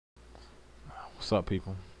What's up,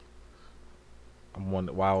 people? While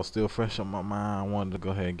it was still fresh on my mind, I wanted to go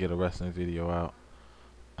ahead and get a wrestling video out.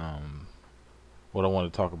 Um, what I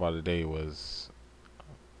wanted to talk about today was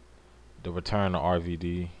the return of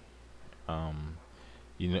RVD. Um,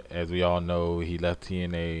 as we all know, he left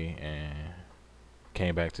TNA and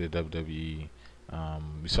came back to the WWE.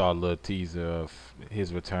 We saw a little teaser of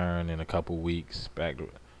his return in a couple weeks back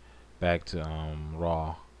to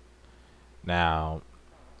Raw. Now,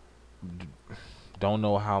 don't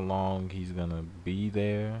know how long he's gonna be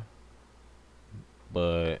there,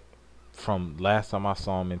 but from last time I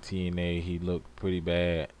saw him in TNA, he looked pretty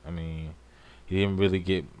bad. I mean, they really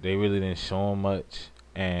didn't show him much,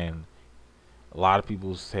 and a lot of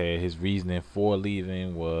people said his reasoning for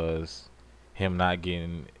leaving was him not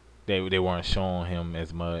getting, they weren't showing him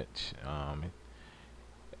as much.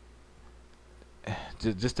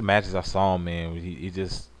 Just the matches I saw him in,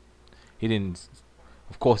 he didn't.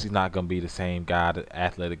 Of course, he's not gonna be the same guy, the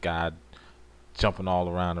athletic guy jumping all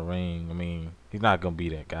around the ring. I mean, he's not gonna be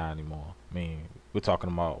that guy anymore. I mean, we're talking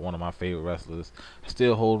about one of my favorite wrestlers. I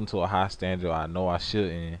still hold him to a high standard. I know I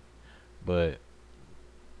shouldn't, but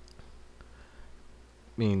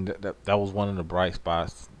I mean that was one of the bright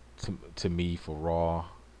spots to me for Raw.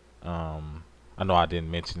 I know I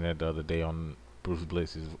didn't mention that the other day on Bruce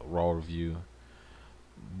Blitz's Raw review,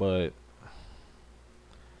 but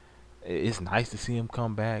it's nice to see him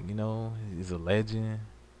come back. He's a legend,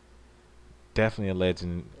 definitely a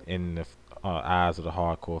legend in the eyes of the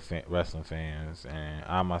hardcore wrestling fans. And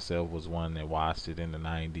I myself was one that watched it in the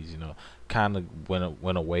 '90s. Kind of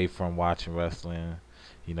went away from watching wrestling.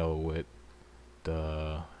 With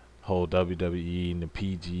the whole WWE and the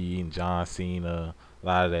PG and John Cena, a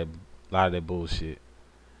lot of that bullshit.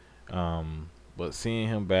 But seeing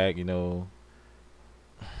him back, kind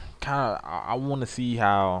of, I want to see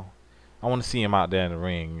how, I want to see him out there in the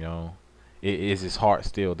ring. Is his heart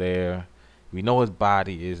still there? We know his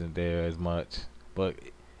body isn't there as much, but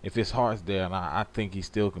if his heart's there, and I think he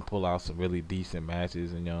still can pull out some really decent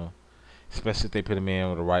matches. And especially if they put him in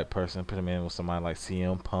with the right person, put him in with somebody like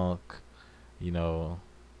CM Punk,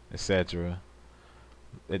 etc.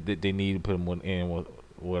 They need to put him in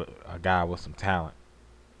with a guy with some talent.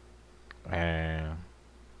 And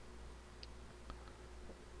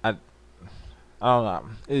I I don't know.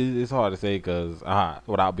 It's hard to say because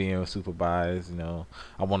without being super biased,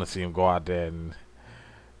 I want to see him go out there and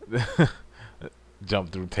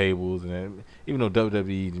jump through tables. And even though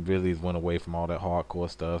WWE really has went away from all that hardcore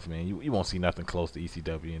stuff, man, you won't see nothing close to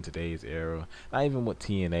ECW in today's era. Not even with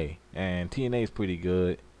TNA. And TNA is pretty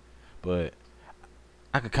good, but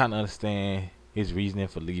I could kind of understand his reasoning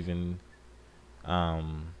for leaving.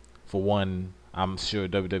 For one, I'm sure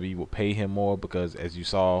WWE will pay him more because, as you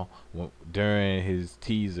saw during his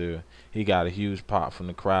teaser, he got a huge pop from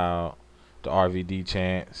the crowd, the RVD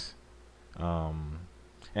chants. And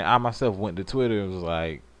I myself went to Twitter and was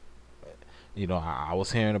like, I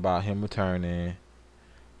was hearing about him returning.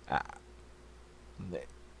 I,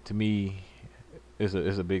 to me, it's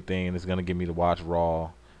a big thing. It's gonna get me to watch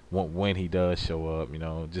Raw when he does show up.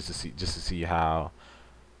 Just to see how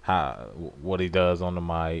what he does on the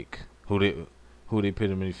mic, who they put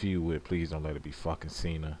him in the feud with. Please don't let it be fucking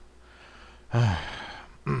Cena.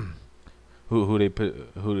 who they put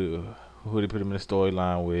him in the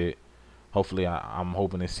storyline with. Hopefully, I'm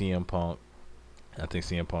hoping it's CM Punk. I think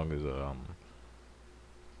CM Punk is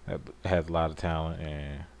has a lot of talent,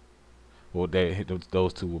 and well,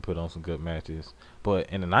 those two will put on some good matches. But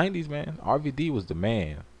in the '90s, man, RVD was the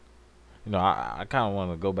man. I kind of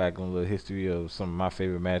want to go back on a little history of some of my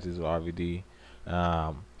favorite matches with RVD.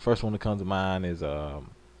 First one that comes to mind is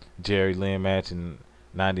Jerry Lynn match in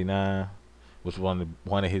 '99, which was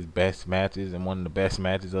one of his best matches and one of the best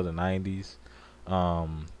matches of the '90s.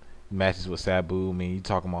 Matches with Sabu. I mean, you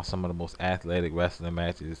talking about some of the most athletic wrestling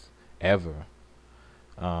matches ever.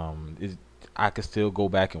 I could still go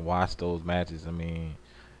back and watch those matches. I mean,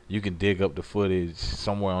 you can dig up the footage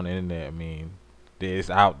somewhere on the internet. I mean, it's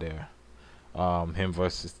out there. Him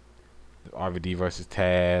versus RVD versus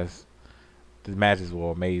Taz. The matches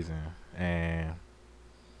were amazing, and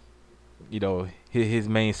his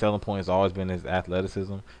main selling point has always been his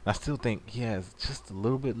athleticism. And I still think he has just a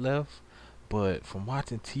little bit left, but from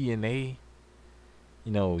watching TNA,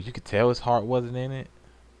 you could tell his heart wasn't in it.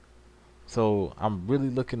 So I'm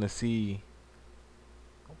really looking to see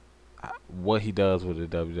what he does with the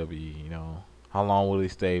WWE. How long will he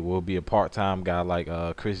stay? Will he be a part-time guy like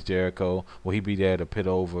Chris Jericho? Will he be there to pit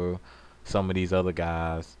over some of these other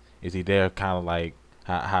guys? Is he there kind of like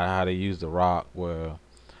how they use The Rock, where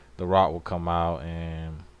The Rock will come out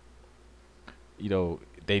and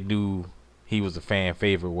they knew he was a fan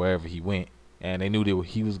favorite wherever he went. and they knew that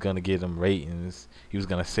he was gonna get them ratings. He was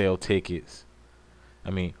gonna sell tickets. I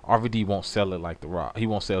mean, RVD won't sell it like The Rock. He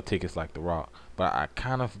won't sell tickets like The Rock. But I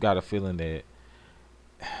kind of got a feeling that,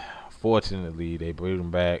 fortunately, they brought him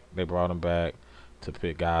back. They brought him back to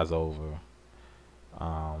put guys over.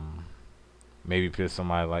 Maybe put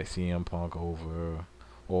somebody like CM Punk over,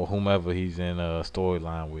 or whomever he's in a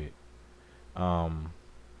storyline with.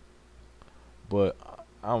 But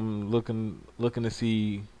I'm looking to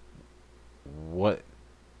see what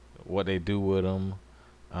they do with him.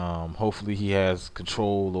 Hopefully he has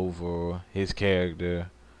control over his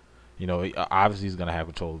character. You know, obviously he's gonna have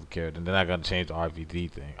control of the character. They're not gonna change the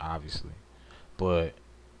RVD thing, obviously. But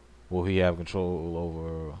will he have control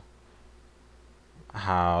over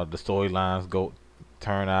how the storylines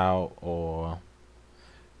turn out, or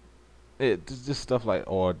just stuff like,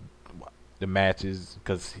 or the matches?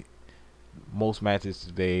 Because most matches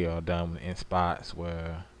today are done in spots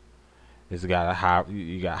where you got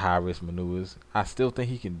high risk maneuvers. I still think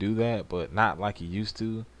he can do that, but not like he used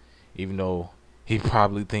to. Even though he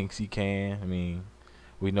probably thinks he can. I mean,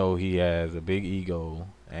 we know he has a big ego,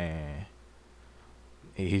 and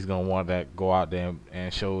he's gonna want to go out there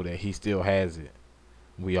and show that he still has it.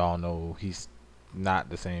 We all know he's not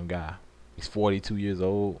the same guy. He's 42 years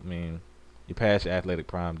old. I mean, you're past your athletic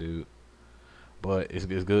prime, dude. But it's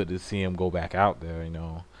good to see him go back out there, you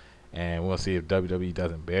know. And we'll see if WWE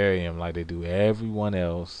doesn't bury him like they do everyone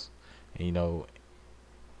else. And, you know,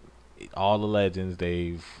 all the legends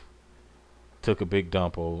they've took a big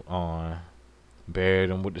dump on, buried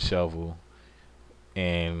him with the shovel,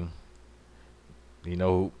 and, you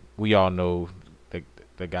know, we all know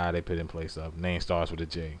the guy they put in place of. Name starts with a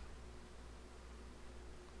J.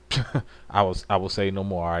 I will say no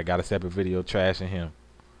more. I got a separate video trashing him.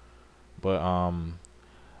 But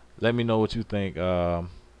let me know what you think. What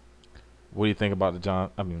do you think about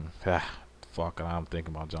the fuck, I'm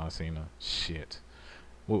thinking about John Cena. Shit.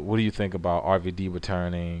 What do you think about RVD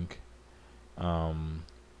returning?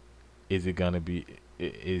 Is it gonna be?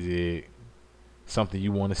 Is it something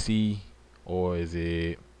you want to see, or is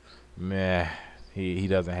it meh? He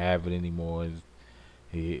doesn't have it anymore.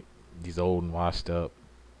 He's old and washed up.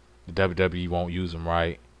 The WWE won't use him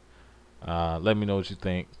right. Let me know what you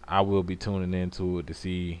think. I will be tuning into it to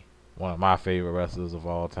see one of my favorite wrestlers of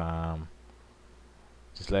all time.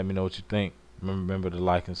 Just let me know what you think. Remember to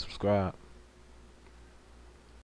like and subscribe.